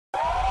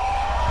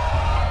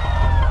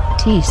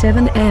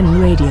T7M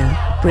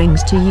Radio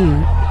brings to you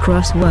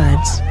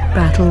Crosswords,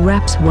 Battle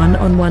Rap's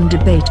one-on-one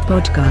debate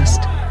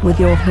podcast with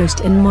your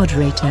host and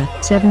moderator,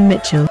 Seven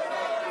Mitchell.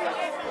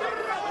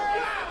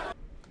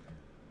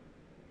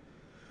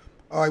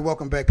 All right,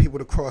 welcome back, people,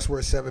 to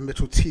Crosswords, Seven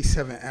Mitchell,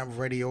 T7M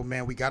Radio.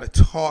 Man, we got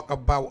to talk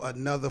about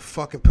another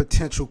fucking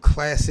potential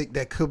classic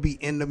that could be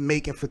in the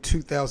making for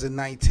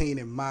 2019.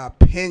 In my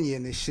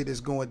opinion, this shit is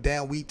going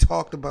down. We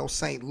talked about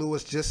St.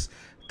 Louis just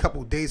a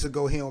couple days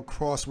ago here on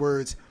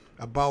Crosswords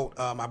about,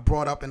 I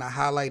brought up and I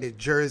highlighted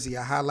Jersey.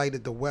 I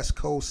highlighted the West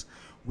Coast.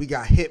 We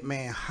got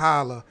HITMAN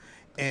HOLLA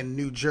and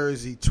New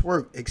Jersey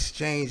TWORK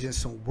exchanging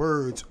some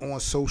words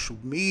on social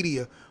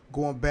media,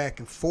 going back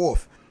and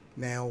forth.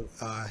 Now,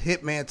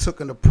 HITMAN took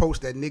an approach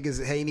that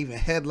niggas ain't even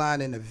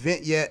headlined an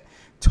event yet,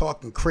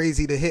 talking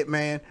crazy to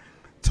HITMAN,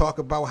 talk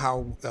about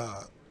how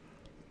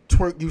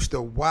TWORK used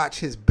to watch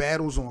his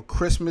battles on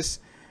Christmas,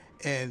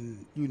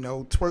 and, you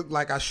know, TWORK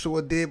like I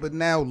sure did, but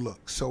now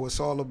look. So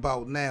it's all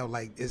about now,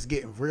 like, it's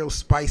getting real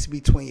spicy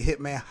between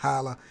HITMAN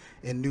HOLLA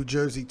and New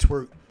Jersey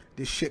TWORK.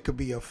 This shit could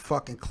be a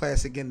fucking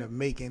classic in the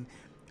making.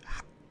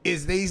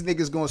 Is these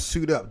niggas gonna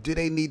suit up? Do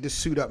they need to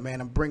suit up,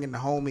 man? I'm bringing the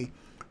homie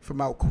from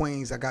out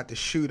Queens. I got the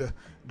Shooter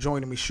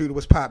joining me. Shooter,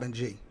 what's poppin',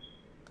 G?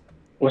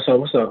 What's up?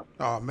 What's up?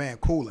 Oh, man,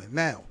 coolin'.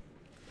 Now,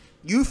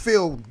 you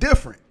feel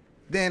different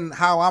than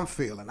how I'm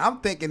feeling. I'm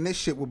thinking this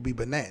shit would be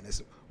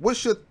bananas.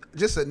 What's your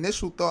just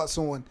initial thoughts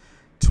on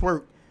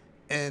TWORK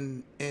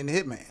and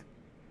HITMAN?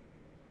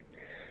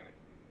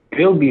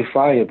 It'll be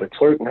fire, but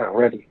TWORK not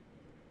ready.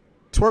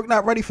 TWORK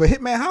not ready for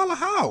HITMAN HOLLA?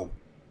 How?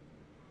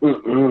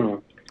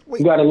 You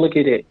gotta look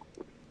at it.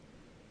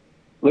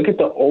 Look at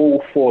the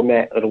old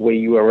format of the way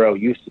URL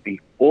used to be.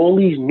 All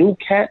these new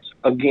cats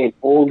are getting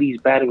all these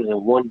battles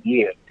in 1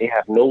 year. They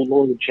have no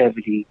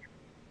longevity.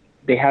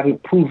 They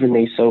haven't proven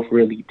themselves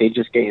really. They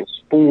just getting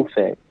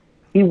spoon-fed.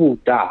 He will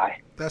die.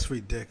 That's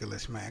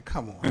ridiculous, man.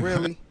 Come on.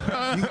 Really?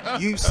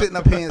 you sitting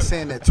up here and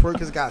saying that TWORK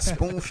has got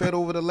spoon-fed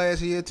over the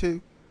last year or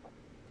two?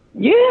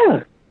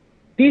 Yeah.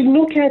 These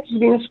new cats is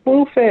being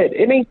spoon-fed.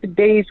 It ain't the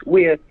days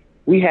where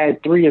we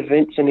had 3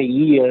 events in a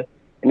year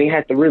and they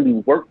had to really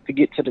work to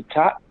get to the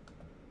top.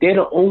 They're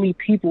the only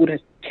people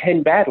that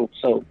can battle,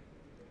 so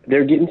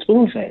they're getting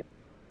spoon-fed.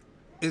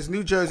 Is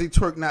New Jersey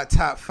TWORK not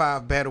top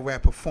 5 battle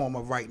rap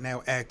performer right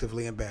now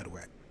actively in battle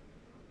rap?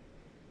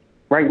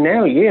 Right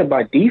now, yeah,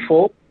 by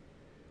default.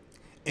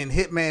 And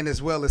HITMAN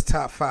as well as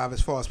top 5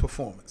 as far as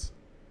performance?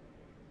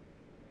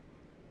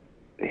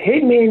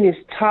 HITMAN is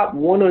top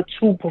 1 or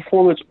 2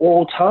 performance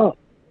all time.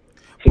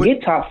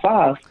 Forget top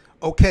 5.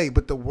 Okay,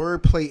 but the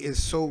wordplay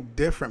is so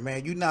different,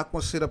 man. You're not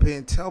going to sit up here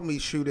and tell me,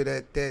 Shooter,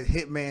 that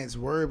HITMAN's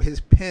word,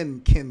 his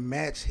pen can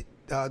match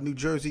New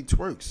Jersey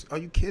TWORK's. Are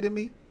you kidding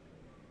me?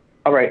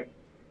 All right.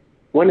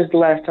 When is the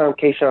last time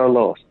K-Shine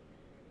lost?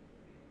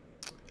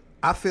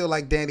 I feel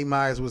like Danny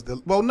Myers was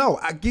the... Well, no,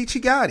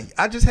 Geechee Gotti.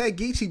 I just had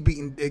Geechee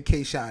beating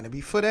K-Shine. And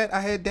before that,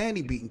 I had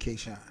Danny beating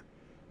K-Shine.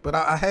 But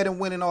I had him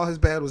winning all his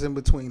battles in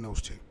between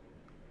those two.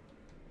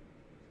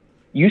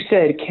 You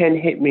said, can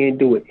HITMAN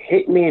do it?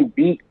 HITMAN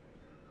beat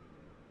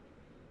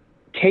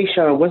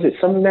K-Shine, was it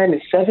Summer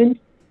Madness 7?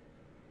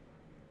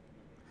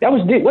 That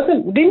was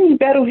didn't he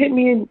battle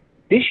HITMAN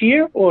this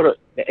year or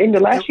the end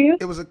of last year?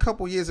 It was a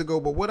couple years ago,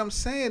 but what I'm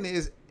saying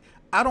is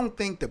I don't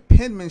think the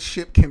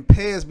penmanship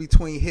compares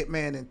between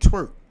HITMAN and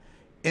TWORK,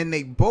 and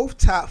they both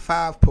top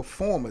 5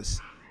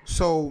 performers.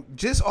 So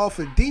just off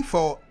of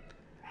default,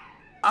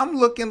 I'm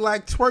looking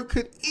like TWORK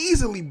could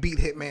easily beat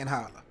HITMAN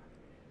HOLLA.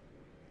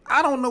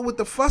 I don't know what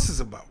the fuss is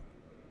about.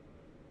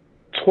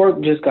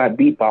 TWORK just got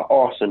beat by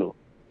Arsenal.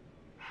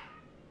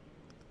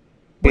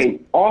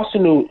 And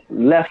Arsenal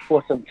left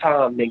for some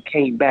time, then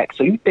came back.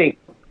 So you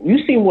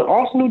seen what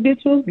Arsenal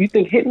did to him? You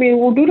think HITMAN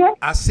will do that?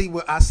 I see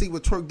what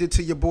TWORK did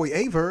to your boy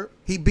Averb.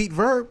 He beat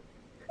Verb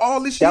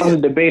all this year. That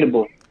was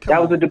debatable.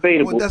 Well,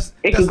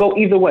 it could go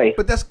either way.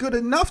 But that's good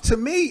enough to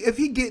me if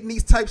he getting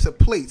these types of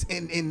plates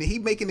and he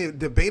making it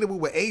debatable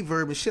with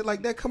Averb and shit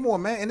like that. Come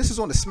on, man. And this is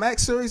on the Smack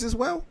series as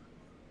well.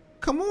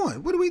 Come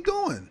on. What are we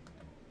doing?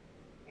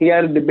 He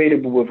had a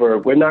debatable with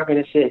Verb. We're not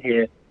going to sit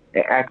here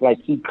and act like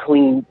he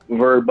cleaned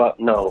Verb up.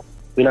 No,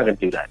 we're not going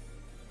to do that.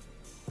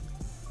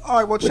 All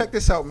right, well, check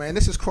this out, man.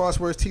 This is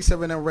Crosswords,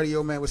 T7M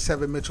Radio, man, with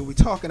Seven Mitchell. We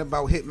talking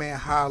about HITMAN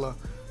HOLLA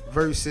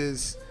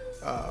versus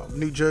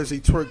New Jersey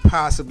TWORK,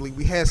 possibly.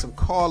 We had some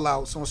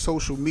call-outs on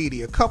social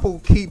media. A couple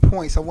key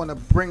points I want to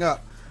bring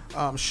up.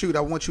 Shoot, I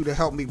want you to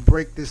help me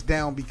break this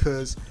down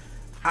because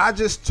I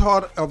just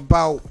talked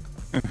about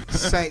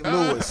St.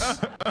 Louis.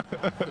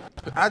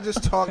 I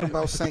just talked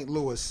about St.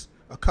 Louis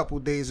a couple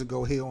days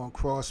ago here on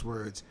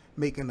Crosswords,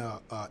 making a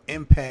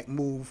impact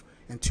move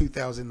in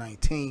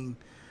 2019.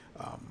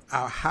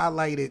 I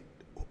highlighted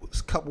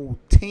a couple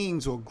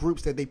teams or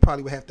groups that they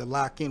probably would have to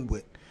lock in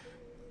with,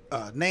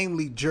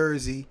 namely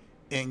Jersey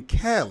and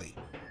Cali.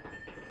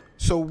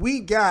 So we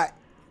got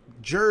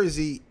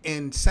Jersey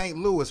and St.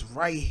 Louis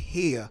right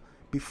here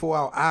before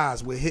our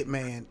eyes with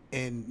HITMAN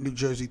and New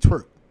Jersey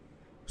TWORK.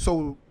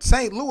 So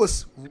St.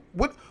 Louis,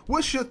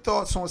 what's your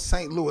thoughts on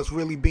St. Louis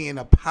really being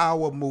a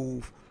power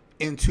move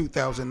in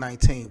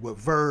 2019 with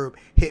Verb,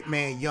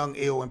 Hitman, Young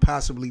Ill, and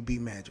possibly B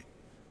Magic?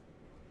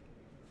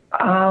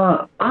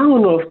 I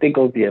don't know if they're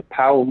going to be a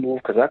power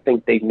move because I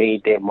think they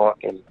made their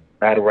mark in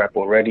battle rap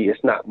already.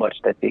 It's not much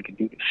that they can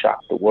do to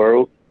shock the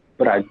world,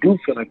 but I do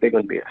feel like they're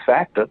going to be a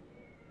factor.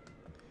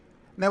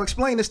 Now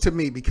explain this to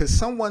me, because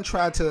someone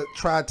tried to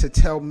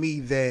tell me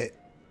that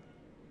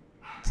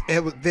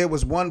there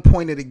was one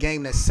point in the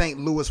game that St.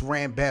 Louis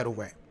ran battle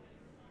rap.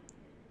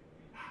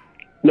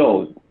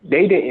 No,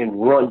 they didn't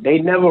run. They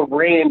never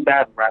ran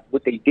battle rap.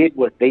 What they did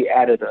was they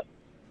added a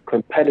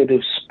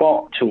competitive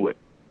spark to it.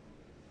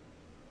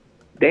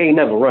 They ain't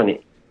never run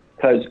it,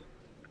 because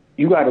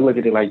you got to look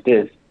at it like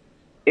this.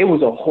 It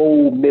was a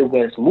whole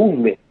Midwest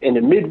movement, and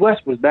the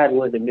Midwest was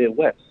battling the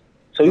Midwest.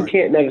 So you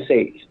can't never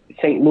say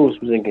St. Louis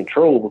was in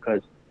control,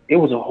 because it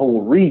was a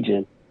whole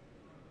region.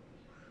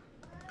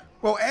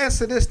 Well,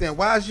 answer this then.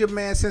 Why is your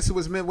man, since it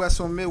was Midwest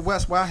on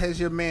Midwest, why has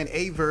your man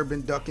Averb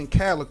been ducking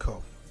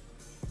Calico?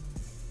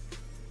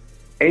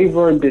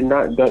 Averb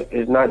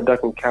is not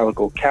ducking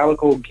Calico.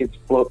 Calico gets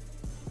booked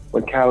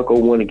when Calico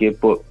want to get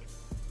booked.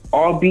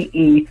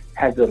 RBE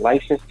has the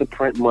license to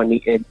print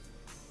money, and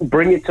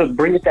bring it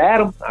to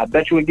Adam. I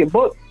bet you would get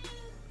booked.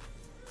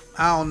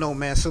 I don't know,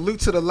 man. Salute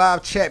to the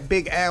live chat.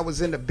 Big Al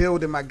was in the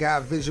building. My guy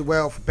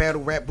Visual for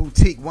Battle Rap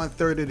Boutique,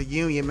 1/3 of the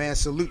union, man.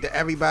 Salute to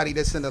everybody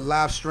that's in the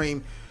live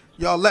stream.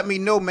 Y'all let me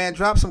know, man.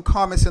 Drop some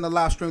comments in the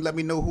live stream. Let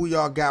me know who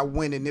y'all got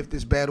winning if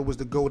this battle was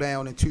to go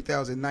down in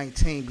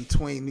 2019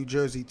 between New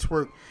Jersey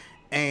Twerk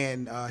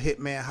and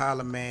Hitman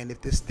Holla, man.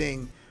 If this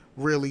thing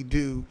really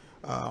do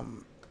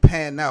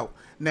pan out.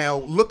 Now,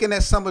 looking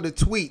at some of the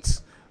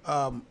tweets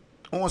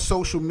on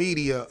social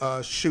media,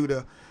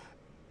 Shooter,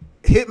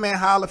 Hitman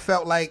Holla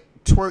felt like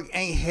Twerk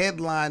ain't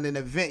headlined an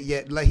event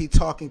yet, like he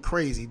talking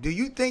crazy. Do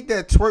you think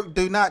that Twerk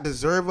do not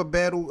deserve a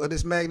battle of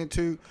this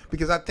magnitude?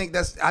 Because I think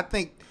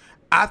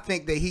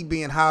that he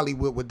be in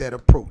Hollywood with that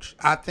approach.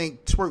 I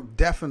think Twerk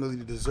definitely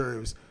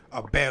deserves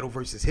a battle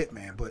versus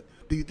Hitman, but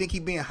do you think he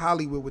be in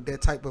Hollywood with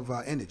that type of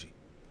energy?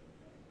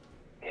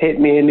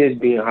 Hitman is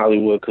being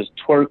Hollywood because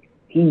Twerk,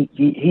 he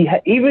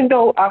even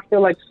though I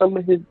feel like some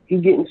of he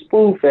getting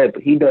spoon fed,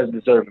 but he does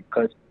deserve it,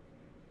 because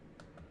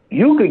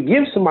you could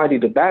give somebody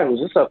the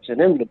battles. It's up to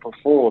them to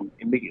perform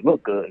and make it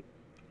look good,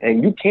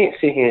 and you can't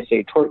sit here and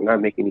say Twerk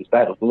not making these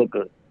battles look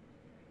good.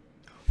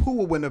 Who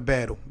will win a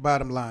battle,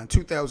 bottom line,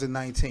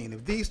 2019?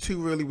 If these two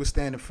really would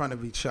stand in front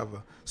of each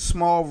other,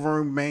 small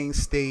room, main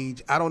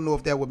stage, I don't know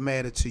if that would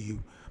matter to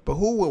you, but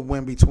who will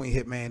win between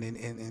Hitman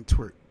and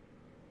Twerk?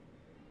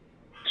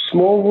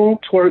 Small room,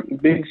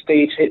 Twerk, big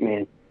stage,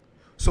 Hitman.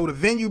 So the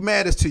venue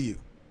matters to you?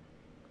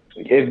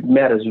 It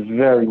matters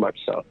very much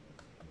so.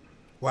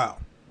 Wow,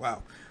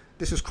 wow.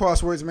 This is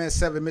Crosswords, man.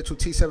 7 Mitchell,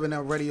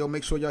 T7L Radio.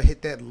 Make sure y'all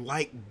hit that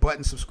like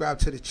button. Subscribe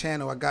to the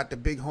channel. I got the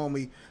big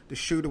homie, the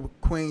Shooter with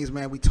Queens,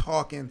 man. We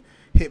talking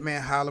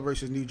Hitman Holla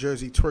versus New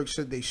Jersey Twerk.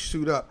 Should they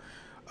shoot up?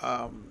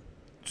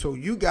 So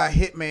you got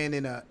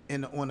Hitman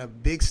on a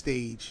big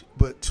stage,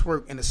 but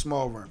Twerk in a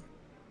small room.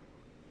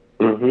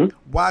 Mm-hmm.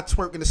 Why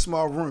Twerk in a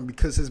small room?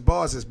 Because his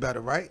bars is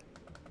better, right?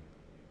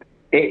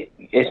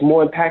 It's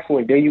more impactful,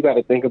 and then you got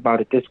to think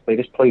about it this way.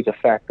 This plays a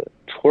factor.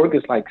 Twerk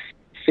is like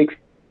 6'5",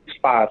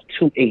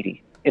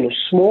 280. In a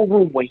small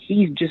room where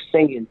he's just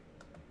singing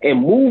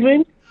and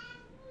moving,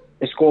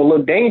 it's going to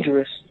look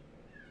dangerous.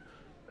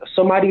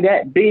 Somebody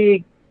that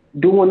big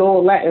doing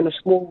all that in a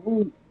small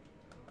room,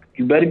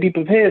 you better be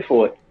prepared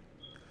for it.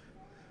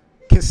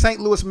 Can St.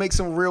 Louis make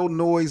some real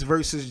noise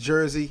versus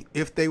Jersey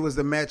if they was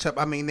the matchup?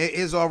 I mean, there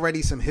is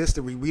already some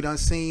history. We done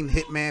seen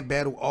Hitman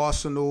battle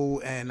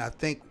Arsenal, and I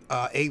think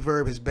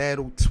Averb has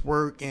battled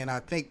Twerk, and I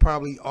think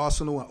probably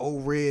Arsenal and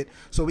O-Red.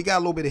 So we got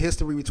a little bit of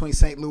history between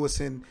St. Louis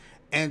and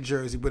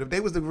Jersey. But if they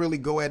was to really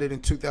go at it in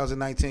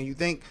 2019, you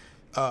think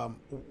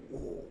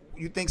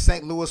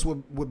St. Louis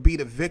would be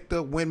the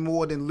victor, win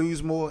more than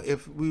lose more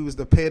if we was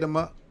to pair them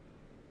up?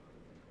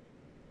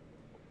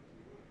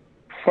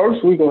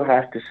 First, we're going to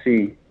have to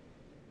see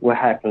what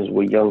happens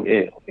with Young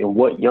Ill and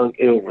what Young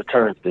Ill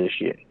returns this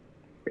year.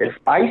 If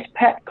Ice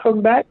Pack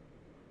come back,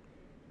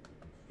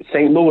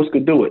 St. Louis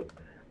could do it.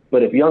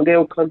 But if Young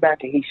Ill come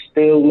back and he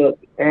still look,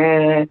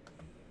 they're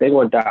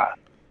going to die.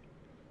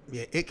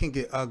 Yeah, it can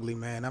get ugly,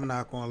 man. I'm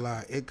not going to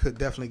lie. It could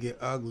definitely get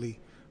ugly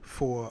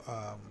for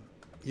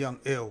Young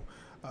Ill.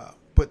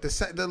 But the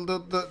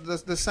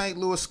St.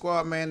 Louis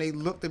squad, man, they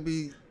look to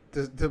be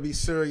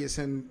serious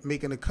in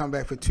making a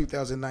comeback for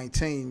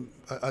 2019.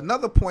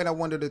 Another point I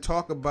wanted to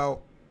talk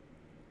about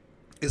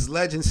is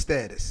legend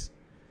status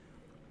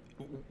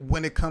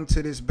when it comes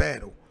to this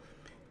battle.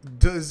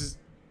 Does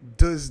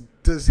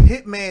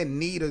Hitman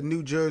need a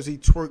New Jersey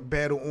Twerk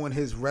battle on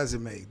his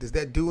resume? Does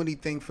that do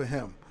anything for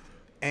him?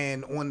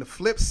 And on the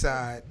flip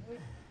side,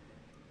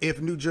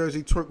 if New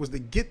Jersey Twerk was to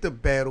get the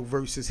battle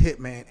versus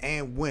Hitman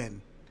and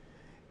win,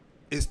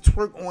 is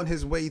Twerk on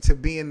his way to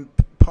being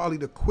probably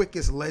the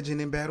quickest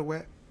legend in battle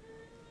rap?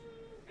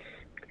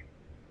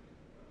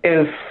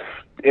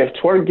 If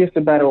Twerk gets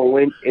the battle and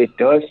win, it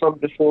does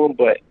something for him,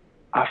 but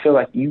I feel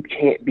like you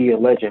can't be a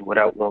legend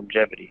without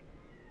longevity.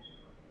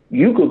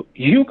 You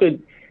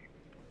could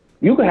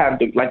You could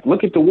have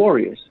look at the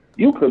Warriors.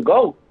 You could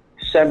go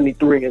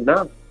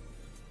 73-9.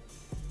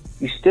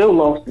 You still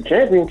lost the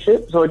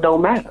championship, so it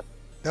don't matter.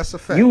 That's a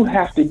fact. You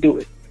have to do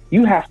it.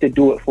 You have to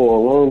do it for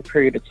a long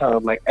period of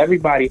time. Like,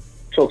 everybody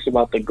talks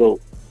about the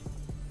GOAT.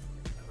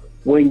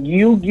 When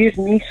you give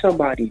me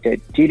somebody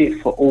that did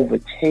it for over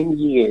 10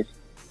 years,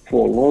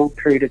 for a long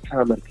period of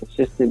time at a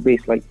consistent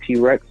base like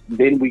T-Rex,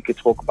 then we could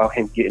talk about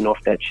him getting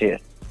off that chair.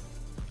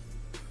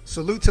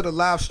 Salute to the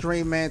live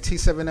stream, man.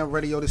 T7M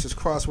Radio. This is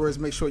Crosswords.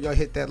 Make sure y'all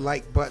hit that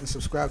like button.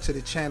 Subscribe to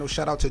the channel.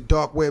 Shout out to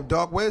Dark Web.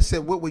 Dark Web said,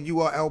 what would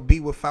URL be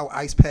without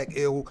Ice Pack,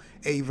 Ill,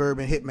 A-Verb,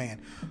 and Hitman?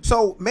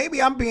 So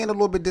maybe I'm being a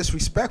little bit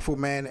disrespectful,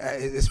 man,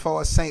 as far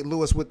as St.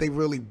 Louis, what they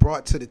really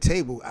brought to the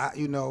table.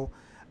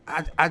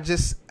 I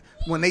just,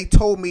 when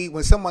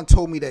someone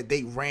told me that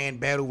they ran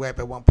battle rap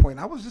at one point,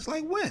 I was just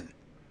like, when?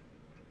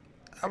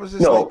 I was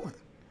just like, when?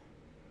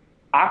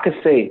 I could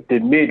say the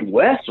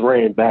Midwest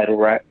ran battle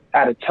rap.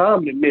 At a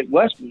time, the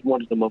Midwest was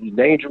one of the most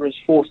dangerous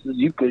forces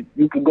you could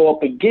go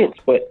up against.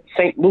 But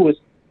St. Louis,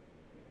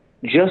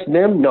 just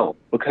them, no,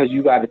 because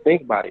you got to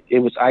think about it. It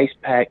was Ice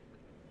Pack,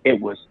 it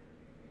was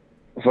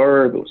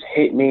Verb, it was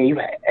Hitman, you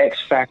had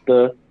X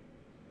Factor.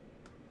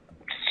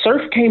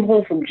 Surf came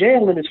home from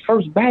jail and his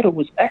first battle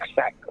was X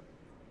Factor.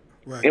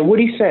 Right. And what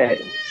he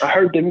said, I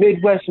heard the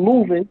Midwest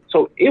moving,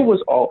 so it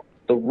was all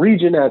the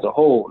region as a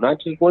whole,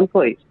 not just one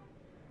place.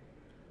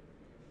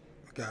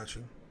 Got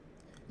you.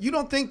 You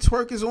don't think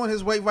TWORK is on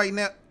his way right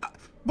now?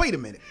 Wait a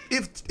minute.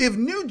 If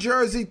New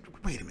Jersey,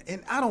 wait a minute,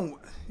 and I don't,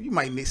 you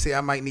might say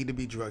I might need to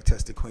be drug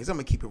tested, Queens. I'm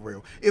gonna keep it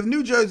real. If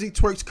New Jersey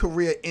TWORK's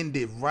career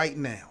ended right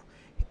now,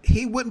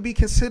 he wouldn't be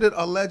considered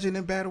a legend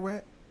in battle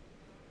rap?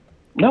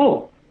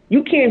 No,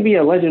 you can't be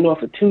a legend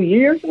off of 2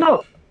 years.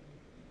 No,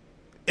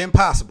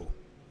 impossible.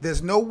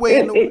 There's no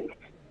way.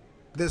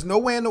 There's no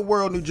way in the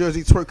world New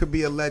Jersey TWORK could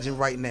be a legend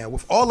right now.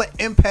 With all the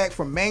impact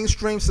from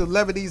mainstream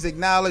celebrities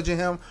acknowledging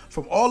him,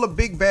 from all the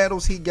big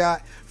battles he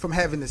got, from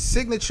having the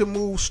signature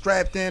move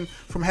strapped in,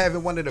 from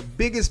having one of the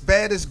biggest,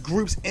 baddest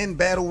groups in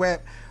battle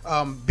rap,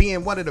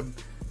 being one of the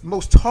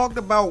most talked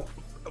about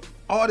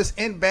artists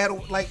in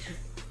battle. Like,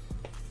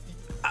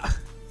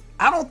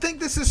 I don't think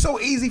this is so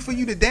easy for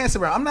you to dance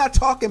around. I'm not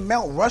talking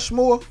Mount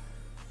Rushmore,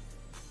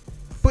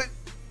 but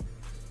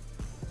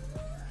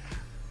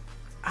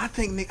I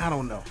think, I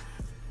don't know.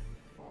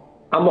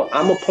 I'm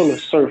gonna pull a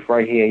Surf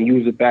right here and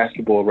use a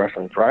basketball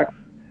reference, right?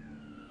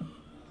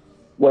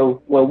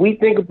 When we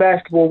think of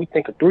basketball, we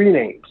think of three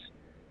names: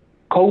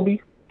 Kobe,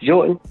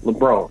 Jordan,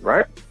 LeBron,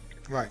 right?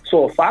 Right.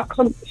 So if I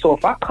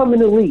come in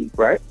the league,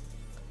 right,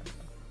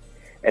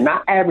 and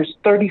I average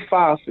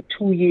 35 for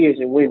 2 years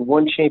and win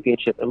one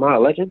championship, am I a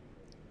legend?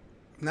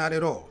 Not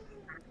at all.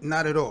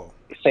 Not at all.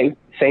 Same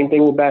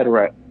thing with battle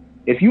rap.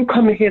 If you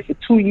come in here for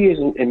 2 years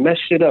and mess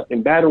shit up,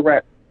 and battle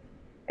rap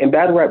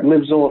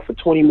lives on for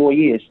 20 more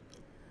years,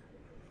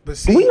 but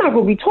see, we're not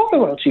gonna be talking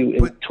about you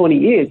in 20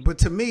 years. But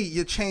to me,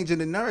 you're changing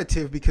the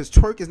narrative because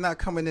TWORK is not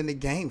coming in the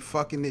game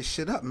fucking this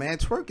shit up, man.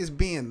 TWORK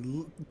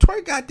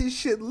got this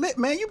shit lit,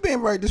 man. You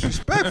being very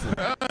disrespectful.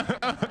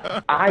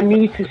 I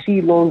need to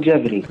see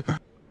longevity.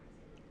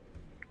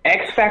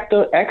 X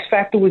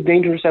Factor was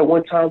dangerous at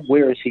one time.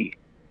 Where is he?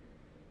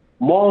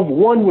 Marv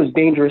 1 was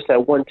dangerous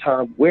at one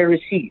time. Where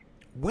is he?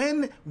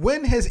 When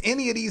has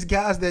any of these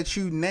guys that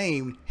you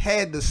named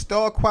had the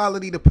star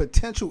quality, the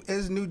potential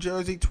as New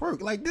Jersey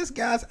TWORK? Like, this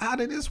guy's out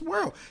of this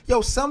world.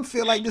 Yo, some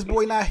feel like this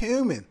boy not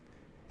human.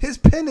 His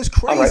pen is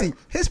crazy. Right.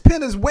 His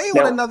pen is way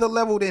on another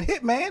level than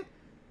Hitman.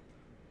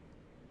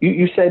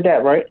 You said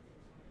that, right?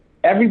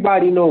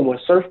 Everybody know when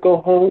Surf go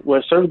home,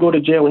 when Surf go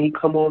to jail, when he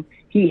come home,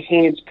 he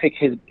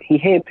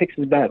handpicks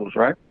his battles,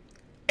 right?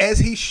 As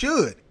he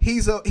should.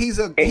 He's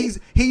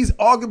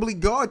arguably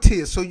God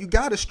tier, so you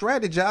gotta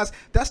strategize.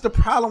 That's the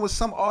problem with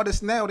some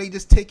artists now. They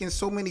just taking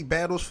so many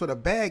battles for the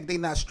bag. They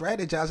not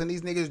strategizing.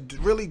 These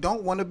niggas really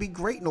don't want to be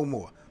great no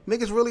more.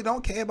 Niggas really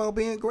don't care about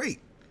being great.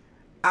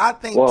 I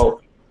think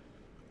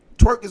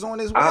TWORK is on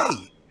his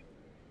way.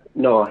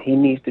 No, he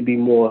needs to be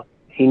more.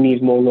 He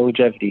needs more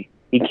longevity.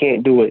 He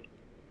can't do it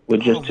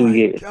with just 2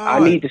 years.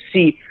 God. I need to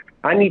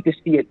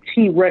see a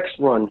T-Rex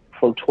run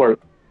from TWORK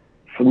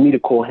for me to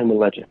call him a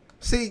legend.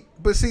 See,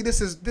 this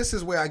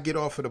is where I get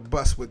off of the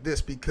bus with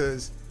this,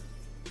 because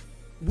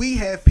we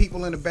have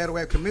people in the battle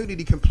rap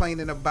community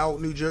complaining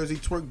about New Jersey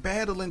TWORK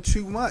battling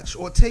too much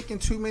or taking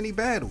too many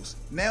battles.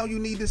 Now you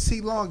need to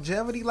see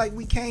longevity. Like,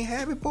 we can't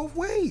have it both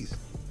ways.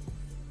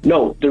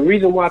 No, the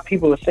reason why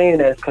people are saying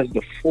that is because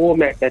the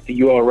format that the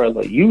URL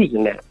are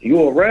using now. The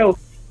URL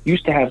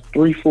used to have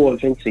 3-4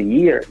 events a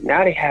year.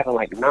 Now they having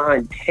like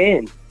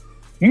 9-10.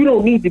 You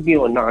don't need to be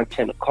on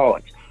 9-10 of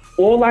cards.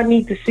 All I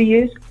need to see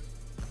is,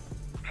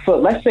 for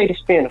let's say the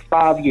span of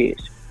 5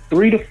 years,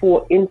 3 to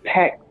 4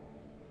 impact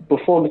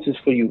performances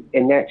for you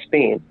in that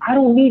span. I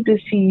don't need to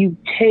see you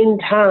 10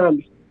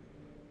 times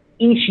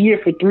each year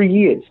for 3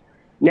 years.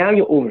 Now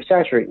you're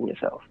oversaturating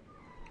yourself.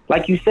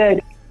 Like you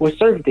said, what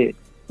Surf did.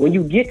 When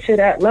you get to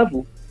that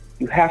level,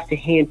 you have to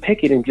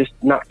handpick it and just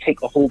not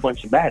take a whole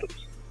bunch of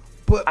battles.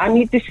 But I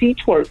need to see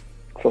TWORK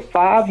for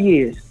 5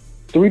 years,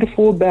 3 to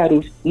 4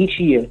 battles each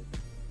year,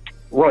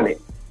 run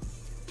it.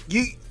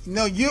 You're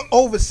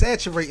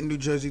oversaturating New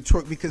Jersey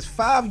Twerk, because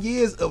 5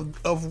 years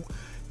of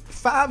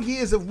 5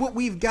 years of what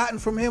we've gotten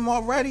from him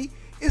already,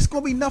 it's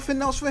gonna be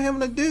nothing else for him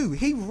to do.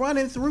 He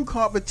running through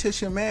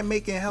competition, man,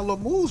 making hella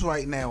moves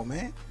right now,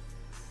 man.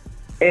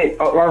 And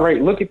all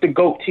right, look at the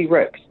GOAT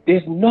T-Rex.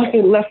 There's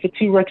nothing left for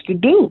T-Rex to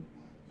do,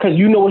 because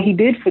you know what he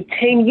did for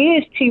 10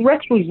 years.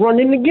 T-Rex was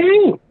running the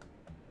game.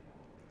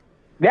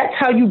 That's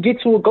how you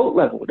get to a GOAT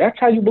level. That's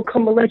how you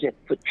become a legend.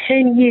 For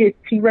 10 years,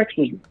 T-Rex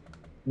was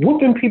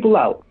whooping people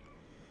out.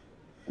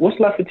 What's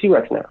left for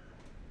T-Rex now?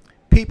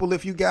 People,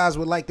 if you guys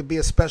would like to be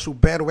a special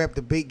battle rap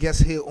debate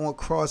guest here on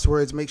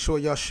Crosswords, make sure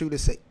y'all shoot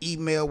us an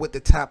email with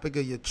the topic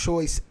of your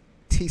choice,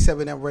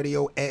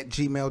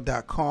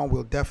 t7mradio@gmail.com.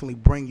 We'll definitely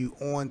bring you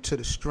on to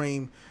the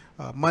stream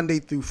Monday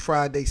through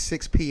Friday,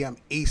 6 p.m.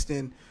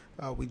 Eastern.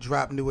 We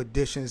drop new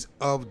editions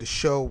of the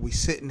show. We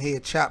sitting here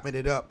chopping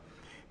it up,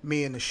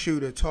 me and the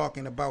shooter,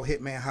 talking about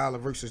Hitman Holla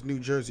versus New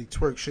Jersey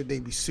Twerk. Should they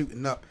be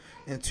suiting up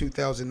in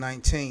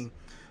 2019?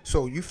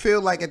 So you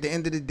feel like at the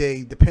end of the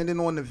day, depending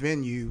on the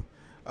venue,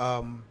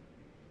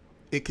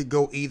 it could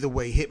go either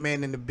way.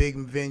 Hitman in the big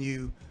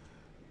venue,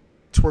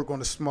 Twerk on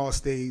the small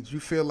stage. You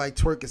feel like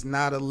Twerk is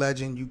not a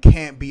legend. You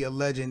can't be a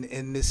legend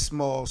in this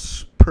small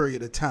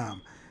period of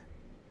time.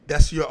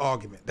 That's your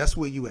argument. That's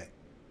where you at.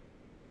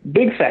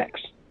 Big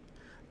facts.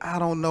 I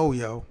don't know,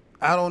 yo.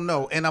 I don't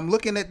know. And I'm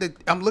looking at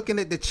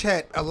the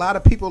chat. A lot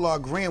of people are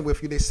agreeing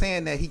with you. They're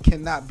saying that he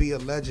cannot be a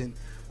legend,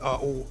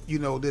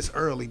 or this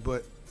early.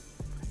 But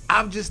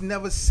I've just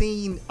never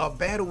seen a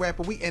battle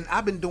rapper. And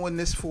I've been doing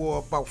this for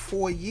about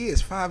 5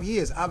 years.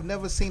 I've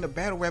never seen a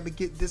battle rapper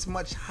get this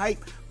much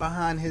hype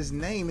behind his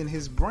name and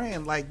his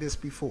brand like this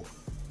before.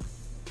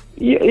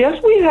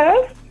 Yes, we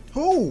have.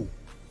 Who?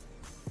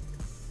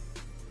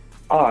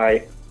 All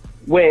right.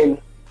 When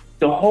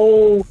the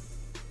whole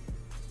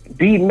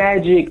B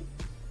Magic,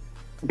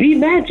 when B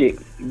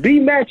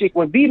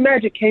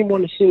Magic came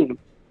on the scene,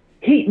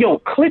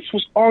 Clips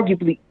was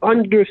arguably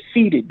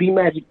undefeated. B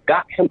Magic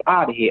got him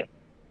out of here.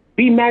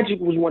 B Magic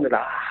was one of the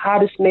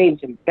hottest names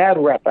in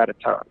battle rap at the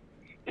time.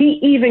 He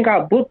even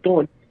got booked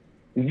on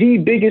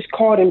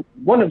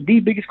one of the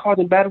biggest cards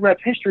in battle rap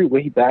history,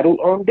 where he battled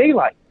on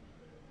Daylight.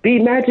 B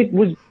Magic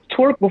was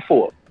Twerk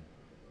before.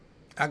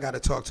 I gotta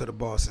talk to the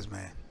bosses,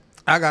 man.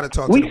 I gotta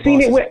talk to the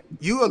bosses.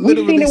 You are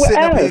literally sitting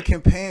up here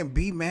comparing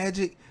B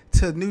Magic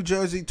to New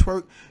Jersey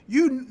Twerk.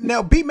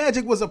 Now B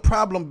Magic was a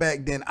problem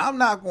back then. I'm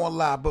not gonna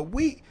lie, but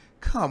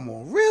come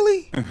on,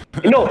 really?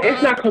 No,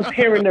 it's not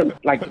comparing them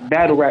like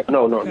battle rap.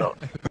 No.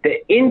 The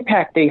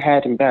impact they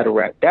had in battle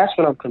rap. That's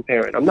what I'm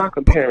comparing. I'm not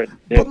comparing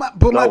them.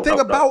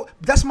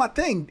 That's my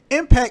thing.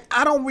 Impact.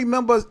 I don't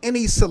remember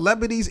any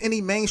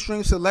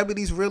mainstream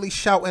celebrities really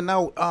shouting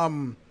out,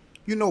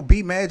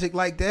 B Magic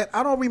like that.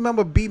 I don't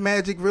remember B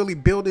Magic really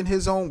building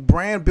his own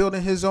brand,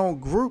 building his own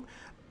group.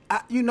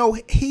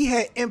 He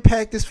had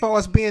impact as far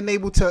as being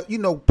able to,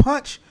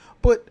 punch,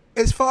 but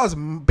as far as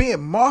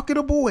being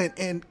marketable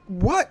and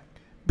what?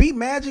 B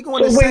Magic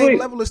on the same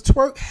level as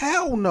Twerk?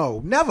 Hell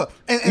no, never.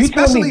 And you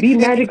tell me B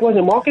Magic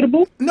wasn't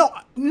marketable? No,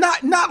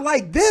 not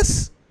like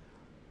this.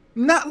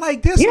 Not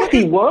like this. Yes,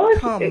 he was.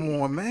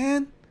 Come on,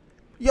 man.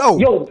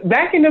 Yo,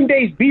 back in them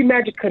days, B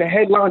Magic could have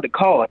headlined the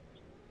card.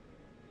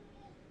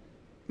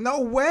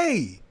 No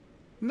way.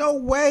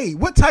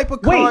 What type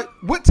of card?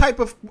 What type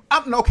of?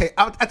 Okay,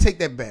 I take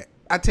that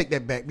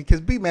back.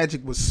 Because B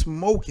Magic was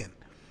smoking.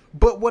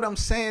 But what I'm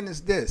saying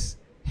is this: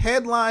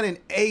 headlining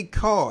a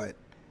card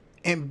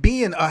and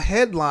being a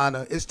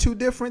headliner is two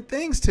different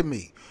things to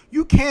me.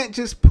 You can't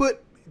just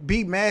put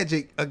B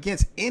Magic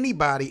against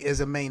anybody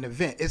as a main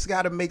event. It's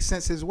got to make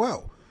sense as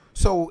well.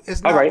 So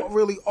it's not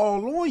really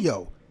all on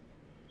yo.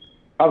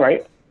 All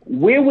right.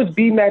 Where was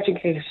B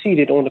Magic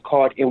seated on the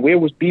card, and where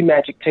was B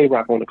Magic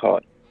Tay-Rock on the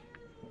card?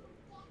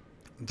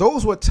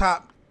 Those were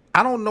top.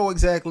 I don't know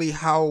exactly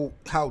how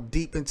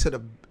deep into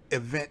the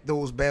event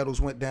those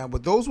battles went down,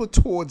 but those were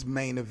towards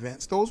main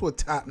events. Those were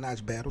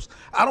top-notch battles.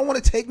 I don't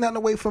want to take nothing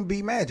away from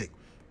B Magic,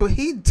 but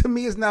he to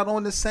me is not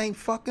on the same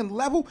fucking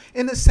level,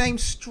 in the same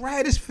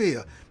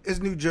stratosphere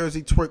as New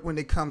Jersey Twerk when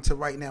they come to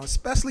right now,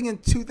 especially in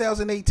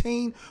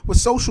 2018 with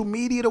social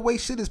media, the way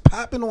shit is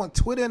popping on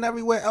Twitter and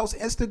everywhere else,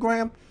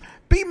 Instagram.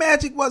 B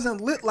Magic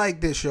wasn't lit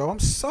like this, yo. I'm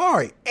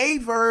sorry.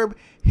 A-Verb,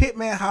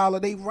 Hitman Holla,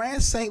 they ran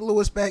St.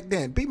 Louis back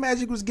then. B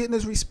Magic was getting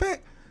his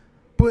respect,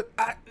 but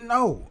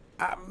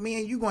me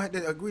and you gonna have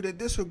to agree to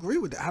disagree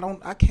with that.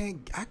 I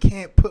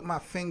can't put my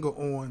finger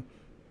on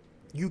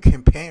you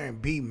comparing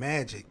B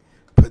Magic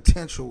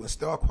potential and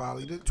star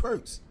quality to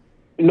Twerk's.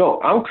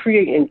 No, I'm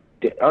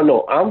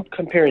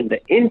comparing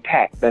the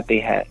impact that they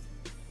had.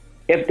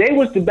 If they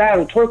was to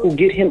battle, Twerk will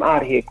get him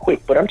out of here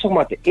quick. But I'm talking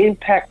about the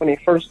impact when they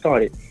first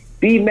started.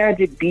 B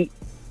Magic beat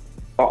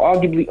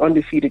arguably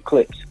undefeated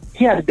Clips.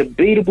 He had a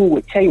debatable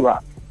with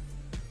Tay-Rock.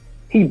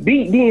 He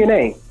beat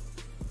DNA.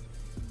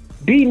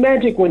 B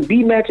Magic, when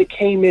B Magic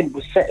came in,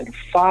 was setting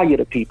fire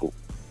to people.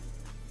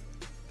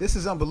 This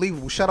is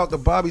unbelievable. Shout out to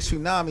Bobby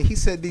Tsunami. He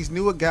said these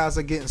newer guys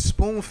are getting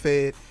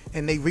spoon-fed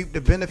and they reap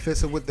the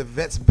benefits of what the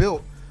vets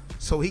built.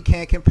 So he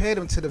can't compare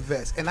them to the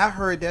vets. And I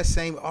heard that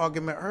same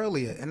argument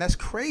earlier. And that's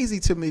crazy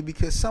to me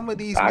because some of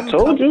these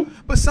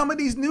but some of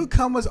these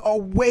newcomers are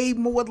way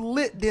more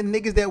lit than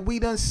niggas that we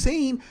done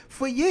seen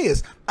for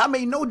years. I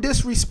mean, no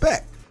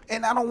disrespect.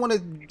 And I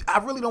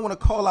really don't want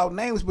to call out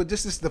names, but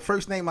this is the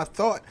first name I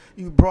thought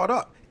you brought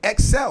up.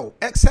 XL.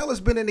 XL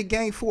has been in the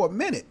game for a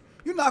minute.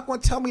 You're not going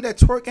to tell me that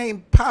TWORK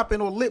ain't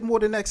popping or lit more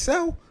than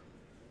XL?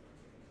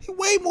 He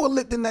way more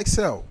lit than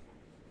XL.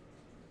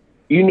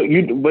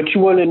 But you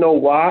want to know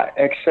why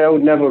XL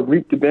never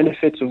reaped the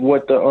benefits of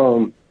what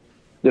the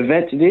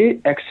vets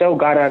did? XL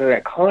got out of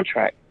that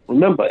contract.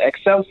 Remember,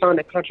 XL signed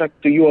a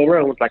contract to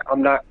URL. Was like,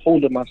 I'm not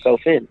holding myself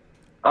in.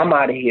 I'm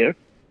out of here.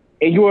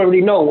 And you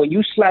already know when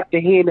you slap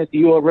the hand that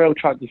the URL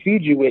tried to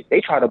feed you with,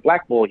 they try to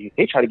blackball you.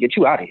 They try to get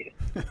you out of here.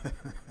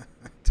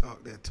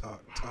 Talk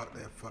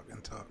that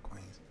fucking talk,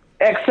 Queens.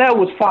 XL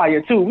was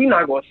fire too. We're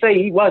not gonna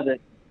say he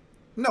wasn't.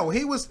 No,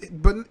 he was,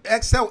 but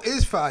XL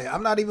is fire.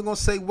 I'm not even gonna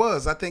say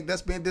was. I think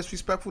that's being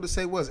disrespectful to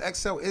say was.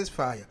 XL is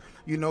fire,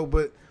 you know,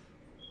 but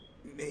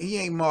he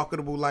ain't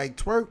marketable like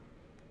TWORK.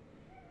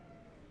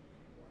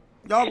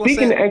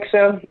 Speaking of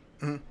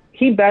XL,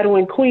 he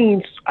battling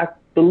Queens, I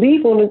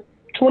believe, on the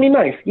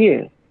 29th.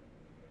 Yeah,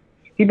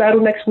 he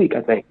battled next week,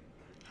 I think,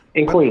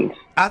 in Queens.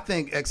 I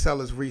think XL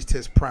has reached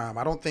his prime.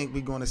 I don't think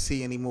we're going to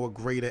see any more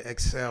greater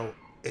XL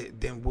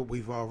than what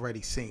we've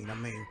already seen. I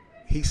mean,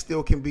 he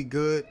still can be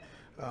good.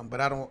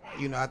 But I don't,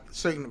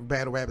 certain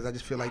battle rappers, I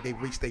just feel like they've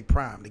reached their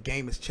prime. The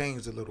game has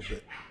changed a little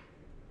bit.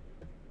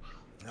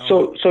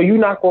 So you're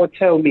not going to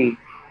tell me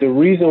the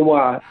reason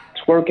why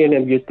TWORK and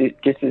him gets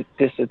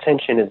this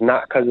attention is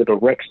not because of the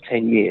Rex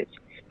 10 years.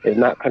 It's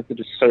not because of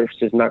the surfs.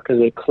 It's not because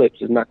of the clips.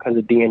 It's not because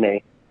of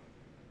DNA.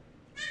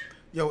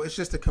 Yo, it's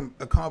just a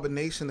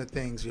combination of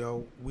things,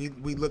 yo. We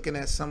looking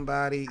at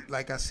somebody,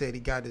 like I said, he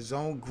got his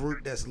own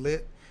group that's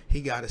lit. He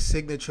got a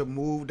signature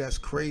move that's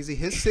crazy.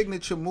 His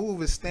signature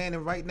move is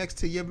standing right next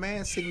to your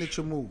man's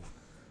signature move.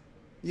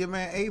 Your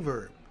man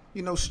Averb.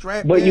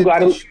 Strap but you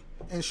got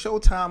and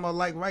Showtime are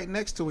like right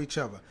next to each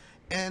other.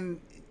 And,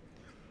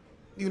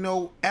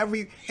 and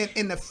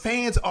the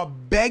fans are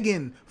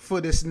begging for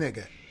this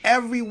nigga.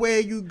 Everywhere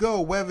you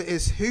go, whether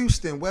it's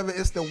Houston, whether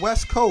it's the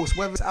West Coast,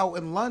 whether it's out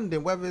in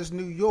London, whether it's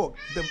New York,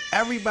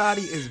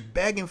 everybody is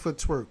begging for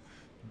TWORK.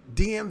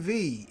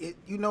 DMV,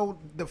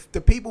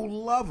 the people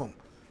love him.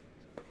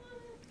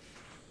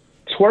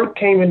 TWORK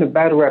came into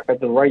battle rap at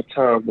the right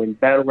time when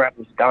battle rap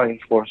was dying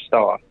for a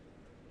star.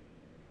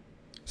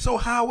 So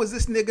how is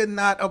this nigga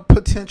not a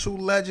potential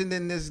legend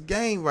in this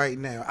game right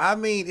now? I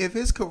mean, if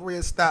his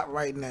career stopped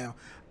right now,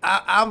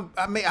 I'm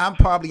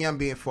probably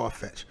being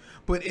far-fetched.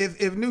 But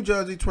if New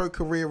Jersey TWORK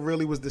career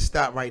really was to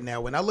stop right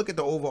now, when I look at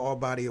the overall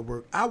body of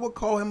work, I would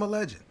call him a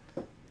legend.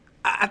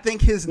 I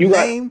think his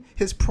name,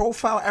 his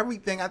profile,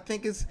 everything, I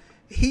think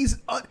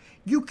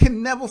you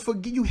can never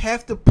forget. You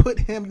have to put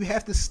him, you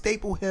have to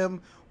staple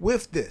him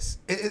with this.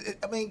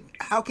 I mean,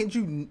 how can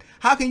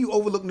you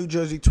overlook New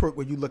Jersey TWORK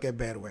when you look at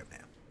battle rap now?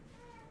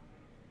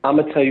 I'm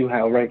gonna tell you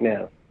how right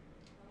now.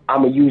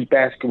 I'm gonna use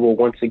basketball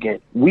once again.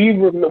 We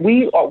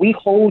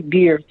hold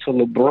dear to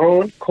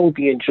LeBron,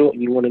 Kobe, and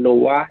Jordan. You want to know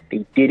why?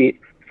 They did it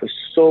for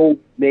so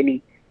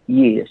many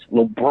years.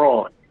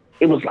 LeBron,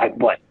 it was like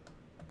what,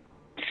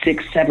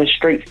 6, 7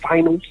 straight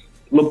finals.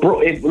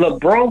 If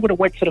LeBron would have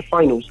went to the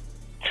finals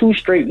 2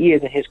 straight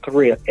years in his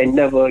career and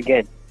never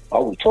again,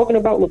 are we talking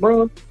about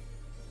LeBron?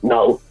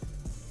 No.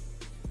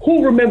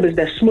 Who remembers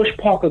that Smush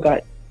Parker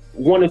got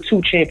 1 or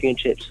 2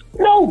 championships?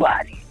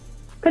 Nobody.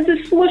 Because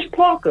it's Smush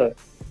Parker.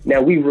 Now,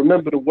 we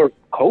remember the work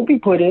Kobe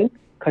put in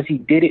because he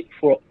did it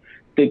for...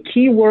 The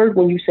key word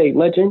when you say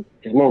legend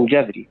is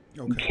longevity.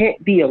 Okay. You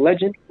can't be a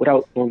legend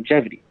without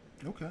longevity.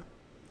 Okay.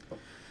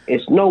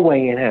 It's no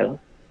way in hell.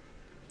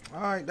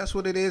 All right, that's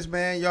what it is,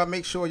 man. Y'all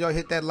make sure y'all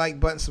hit that like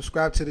button,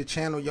 subscribe to the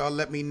channel. Y'all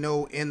let me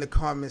know in the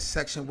comments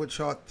section what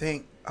y'all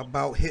think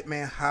about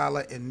Hitman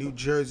Holla and New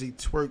Jersey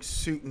TWORK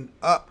suiting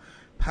up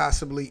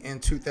possibly in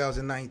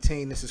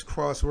 2019. This is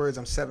Crosswords.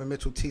 I'm 7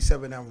 Mitchell,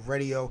 T7M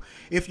Radio.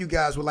 If you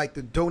guys would like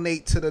to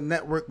donate to the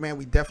network, man,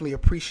 we definitely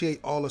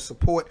appreciate all the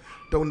support.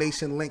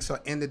 Donation links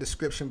are in the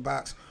description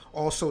box.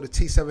 Also, the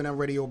T7M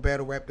Radio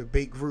Battle Rap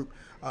Debate Group,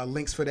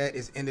 links for that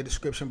is in the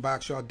description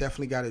box. Y'all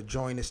definitely got to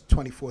join us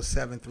 24/7,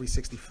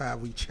 365.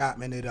 We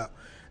chopping it up,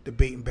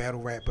 debating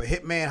battle rap. But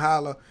Hitman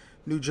Holla,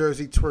 New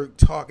Jersey TWORK,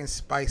 talking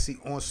spicy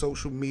on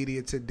social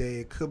media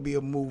today. It could be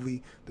a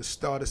movie, the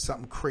start of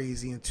something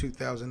crazy in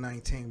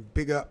 2019.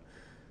 Big up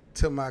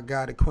to my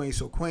guy, the Queens.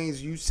 So,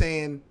 Queens, you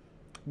saying,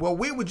 well,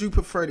 where would you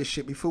prefer this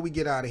shit before we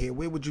get out of here?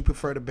 Where would you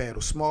prefer to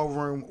battle, small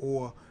room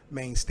or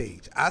main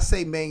stage? I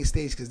say main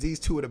stage because these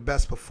two are the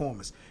best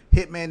performers.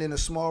 Hitman in a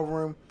small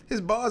room, his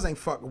bars ain't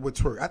fucking with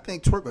TWORK. I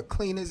think TWORK will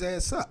clean his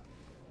ass up.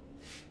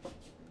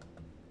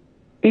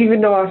 Even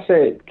though I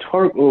said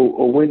TWORK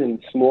will win in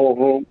the small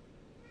room,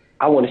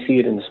 I want to see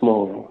it in the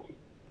small room.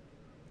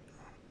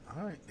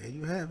 All right, there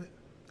you have it.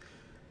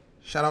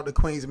 Shout out to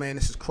Queens, man.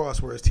 This is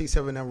Crosswords,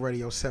 T7M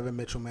Radio, 7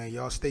 Mitchell, man.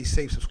 Y'all stay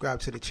safe.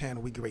 Subscribe to the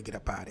channel. We get ready to get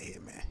up out of here,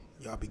 man.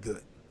 Y'all be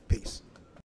good. Peace.